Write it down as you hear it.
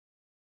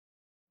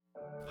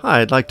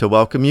Hi, I'd like to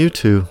welcome you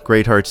to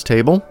Great Hearts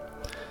Table.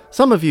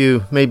 Some of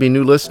you may be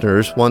new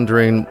listeners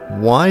wondering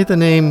why the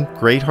name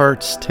Great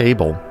Hearts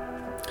Table.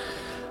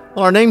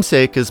 Well, our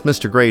namesake is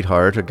Mr.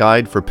 Greatheart, a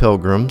guide for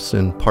pilgrims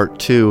in part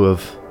 2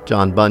 of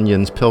John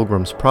Bunyan's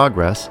Pilgrim's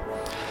Progress.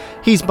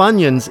 He's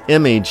Bunyan's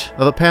image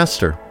of a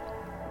pastor.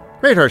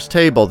 Great Hearts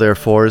Table,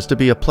 therefore, is to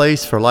be a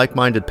place for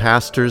like-minded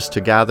pastors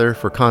to gather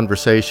for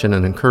conversation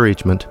and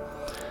encouragement.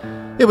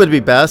 It would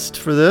be best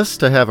for this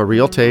to have a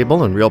real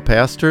table and real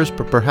pastors,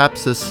 but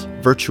perhaps this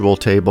virtual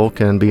table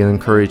can be an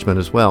encouragement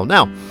as well.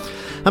 Now,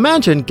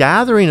 imagine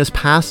gathering as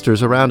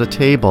pastors around a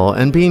table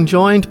and being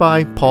joined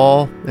by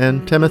Paul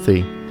and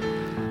Timothy.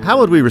 How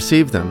would we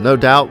receive them? No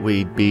doubt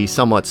we'd be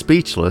somewhat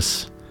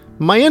speechless.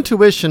 My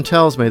intuition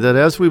tells me that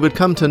as we would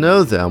come to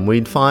know them,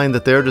 we'd find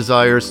that their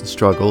desires and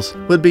struggles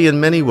would be in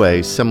many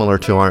ways similar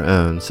to our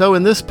own. So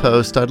in this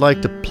post, I'd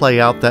like to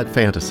play out that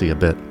fantasy a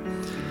bit.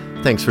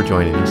 Thanks for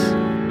joining us.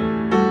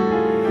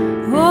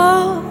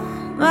 Oh,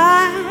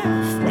 my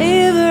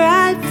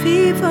favorite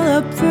people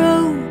are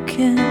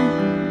broken.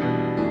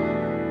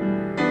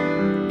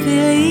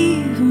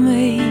 Believe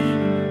me,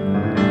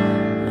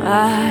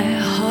 my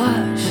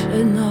heart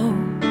should know.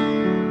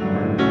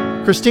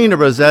 Christina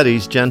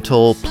Rossetti's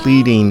gentle,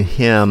 pleading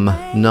hymn,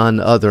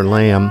 None Other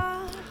Lamb,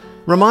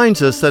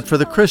 reminds us that for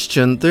the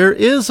Christian, there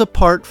is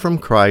apart from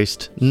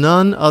Christ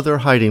none other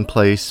hiding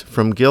place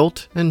from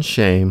guilt and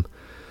shame,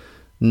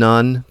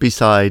 none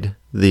beside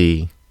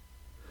thee.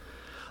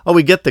 Oh,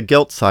 we get the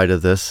guilt side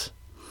of this.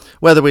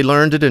 Whether we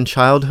learned it in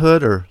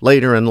childhood or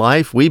later in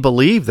life, we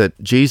believe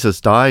that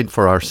Jesus died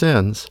for our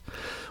sins.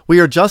 We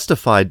are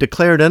justified,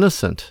 declared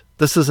innocent.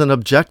 This is an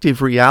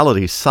objective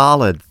reality,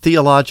 solid,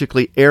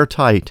 theologically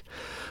airtight.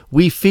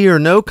 We fear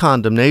no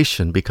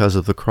condemnation because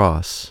of the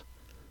cross.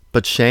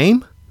 But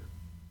shame?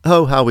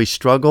 Oh, how we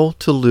struggle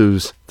to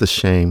lose the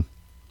shame.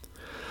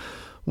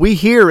 We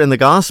hear in the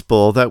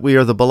gospel that we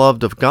are the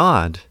beloved of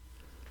God,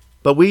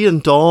 but we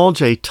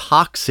indulge a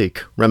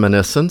toxic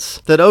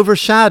reminiscence that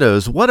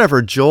overshadows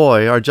whatever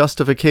joy our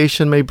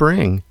justification may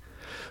bring.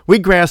 We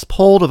grasp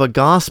hold of a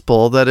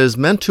gospel that is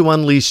meant to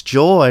unleash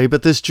joy,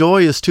 but this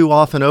joy is too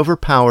often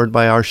overpowered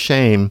by our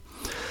shame.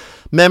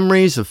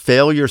 Memories of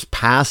failures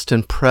past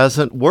and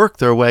present work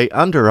their way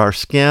under our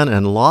skin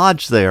and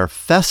lodge there,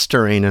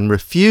 festering and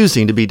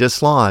refusing to be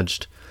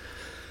dislodged,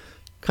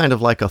 kind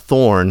of like a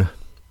thorn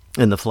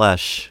in the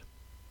flesh.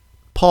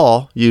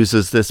 Paul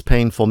uses this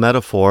painful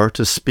metaphor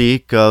to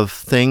speak of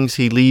things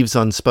he leaves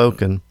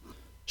unspoken.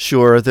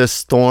 Sure,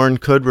 this thorn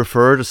could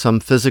refer to some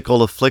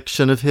physical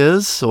affliction of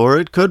his, or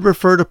it could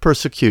refer to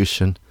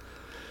persecution.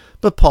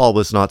 But Paul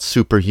was not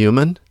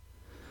superhuman.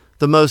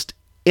 The most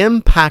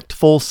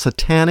impactful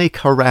satanic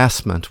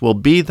harassment will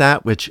be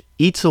that which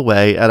eats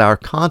away at our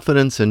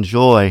confidence and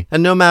joy,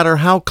 and no matter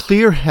how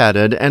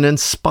clear-headed and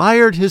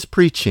inspired his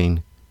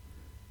preaching,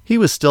 he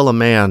was still a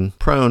man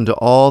prone to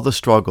all the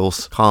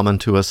struggles common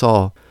to us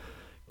all.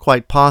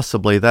 Quite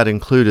possibly that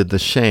included the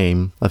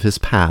shame of his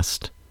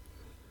past.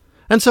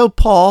 And so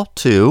Paul,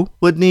 too,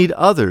 would need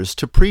others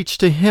to preach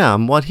to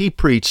him what he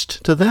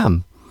preached to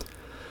them.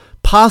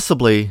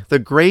 Possibly the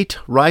great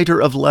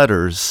writer of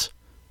letters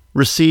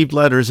received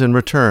letters in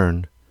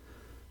return.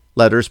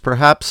 Letters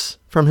perhaps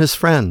from his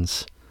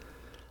friends.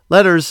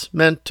 Letters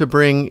meant to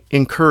bring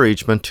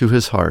encouragement to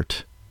his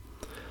heart.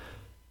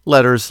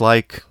 Letters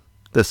like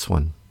this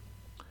one.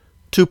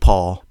 To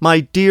Paul, my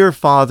dear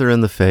father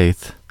in the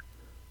faith,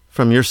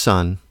 from your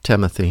son,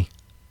 Timothy.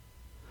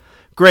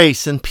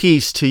 Grace and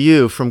peace to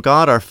you from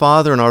God our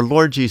Father and our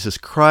Lord Jesus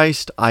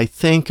Christ. I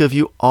think of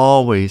you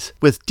always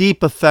with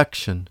deep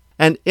affection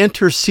and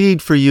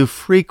intercede for you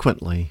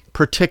frequently,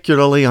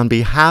 particularly on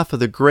behalf of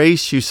the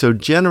grace you so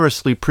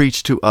generously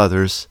preach to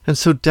others and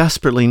so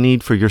desperately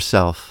need for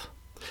yourself.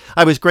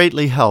 I was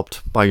greatly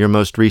helped by your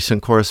most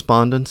recent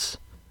correspondence.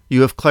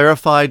 You have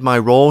clarified my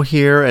role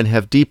here and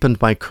have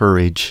deepened my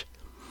courage.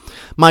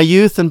 My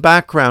youth and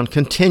background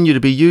continue to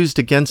be used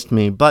against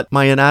me, but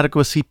my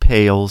inadequacy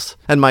pales,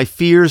 and my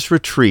fears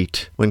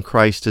retreat when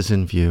Christ is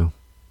in view.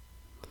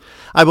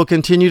 I will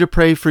continue to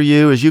pray for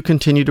you as you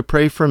continue to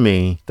pray for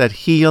me, that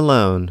He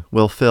alone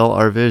will fill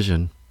our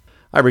vision.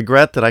 I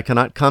regret that I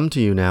cannot come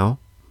to you now.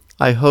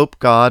 I hope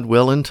God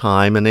will in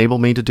time enable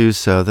me to do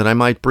so, that I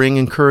might bring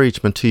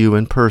encouragement to you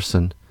in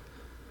person.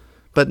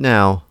 But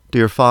now,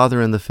 dear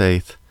Father in the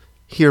faith,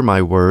 hear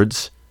my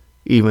words,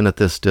 even at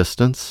this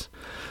distance.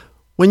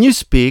 When you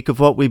speak of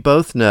what we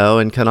both know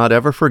and cannot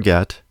ever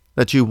forget,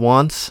 that you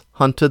once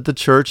hunted the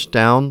church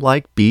down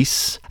like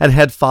beasts and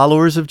had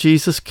followers of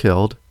Jesus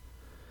killed,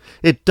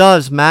 it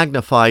does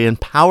magnify in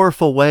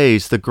powerful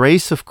ways the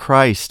grace of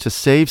Christ to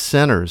save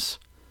sinners.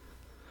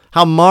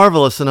 How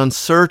marvelous and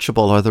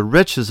unsearchable are the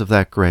riches of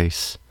that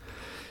grace.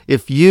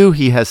 If you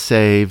He has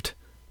saved,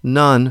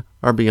 none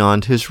are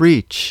beyond His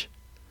reach.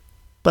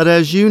 But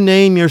as you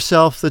name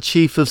yourself the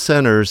chief of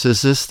sinners,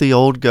 is this the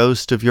old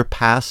ghost of your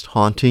past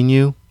haunting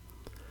you?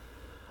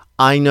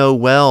 I know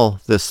well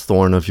this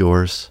thorn of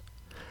yours,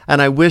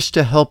 and I wish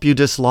to help you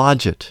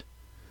dislodge it.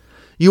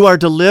 You are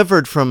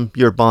delivered from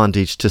your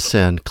bondage to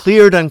sin,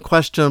 cleared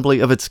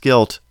unquestionably of its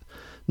guilt,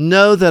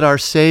 Know that our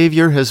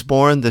Savior has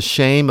borne the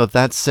shame of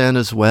that sin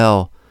as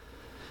well.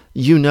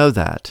 You know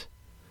that,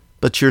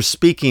 but your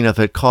speaking of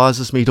it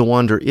causes me to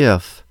wonder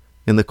if,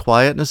 in the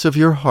quietness of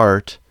your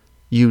heart,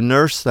 you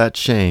nurse that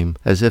shame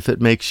as if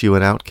it makes you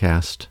an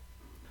outcast.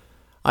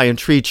 I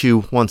entreat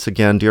you once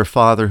again, dear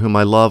Father, whom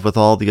I love with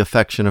all the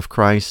affection of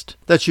Christ,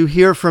 that you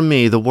hear from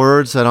me the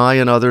words that I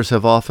and others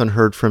have often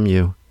heard from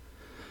you.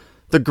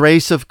 The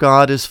grace of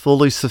God is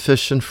fully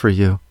sufficient for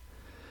you.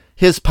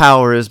 His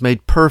power is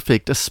made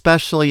perfect,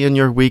 especially in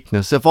your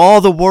weakness. If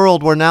all the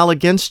world were now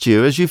against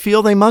you, as you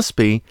feel they must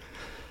be,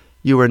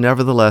 you are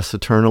nevertheless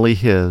eternally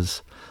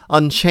His,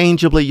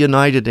 unchangeably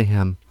united to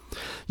Him.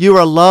 You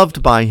are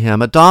loved by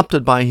Him,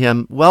 adopted by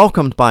Him,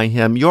 welcomed by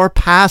Him. Your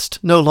past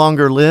no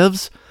longer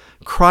lives.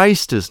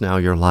 Christ is now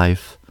your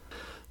life.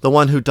 The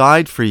one who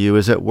died for you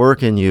is at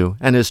work in you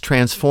and is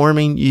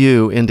transforming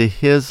you into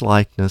His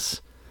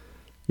likeness.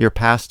 Your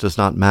past does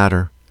not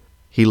matter.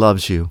 He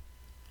loves you,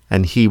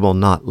 and He will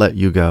not let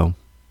you go.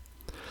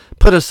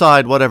 Put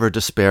aside whatever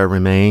despair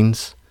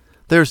remains.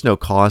 There's no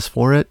cause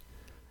for it.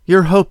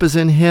 Your hope is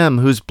in Him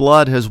whose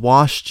blood has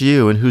washed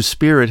you and whose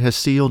Spirit has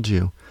sealed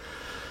you.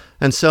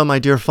 And so, my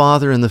dear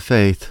Father in the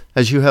faith,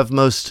 as you have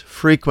most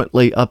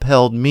frequently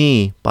upheld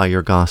me by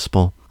your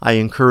gospel, I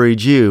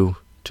encourage you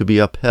to be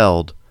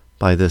upheld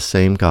by this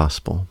same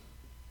gospel.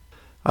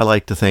 I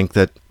like to think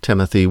that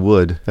Timothy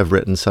would have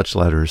written such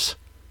letters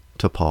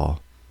to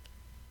Paul.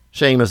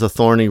 Shame is a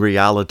thorny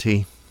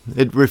reality.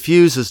 It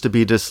refuses to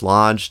be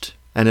dislodged,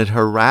 and it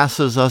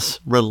harasses us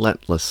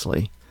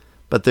relentlessly.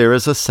 But there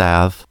is a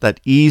salve that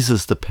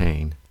eases the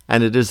pain,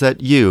 and it is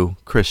that you,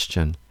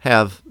 Christian,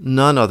 have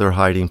none other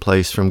hiding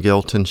place from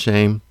guilt and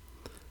shame,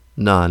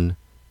 none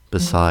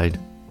beside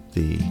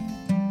thee.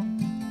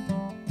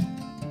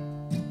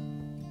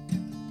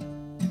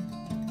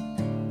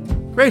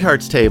 Great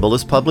Hearts Table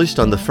is published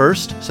on the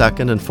first,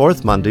 second, and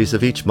fourth Mondays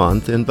of each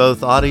month in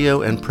both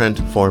audio and print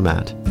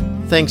format.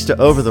 Thanks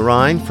to Over the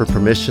Rhine for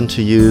permission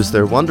to use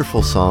their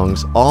wonderful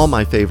songs, All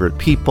My Favorite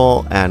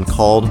People and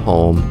Called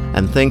Home,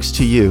 and thanks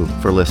to you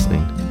for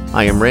listening.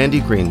 I am Randy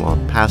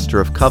Greenwald,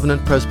 pastor of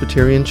Covenant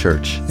Presbyterian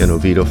Church in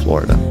Oviedo,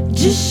 Florida.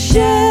 Just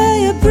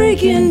shy of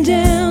breaking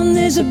down,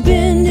 there's a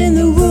bend in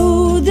the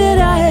road that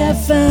I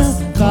have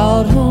found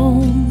called home.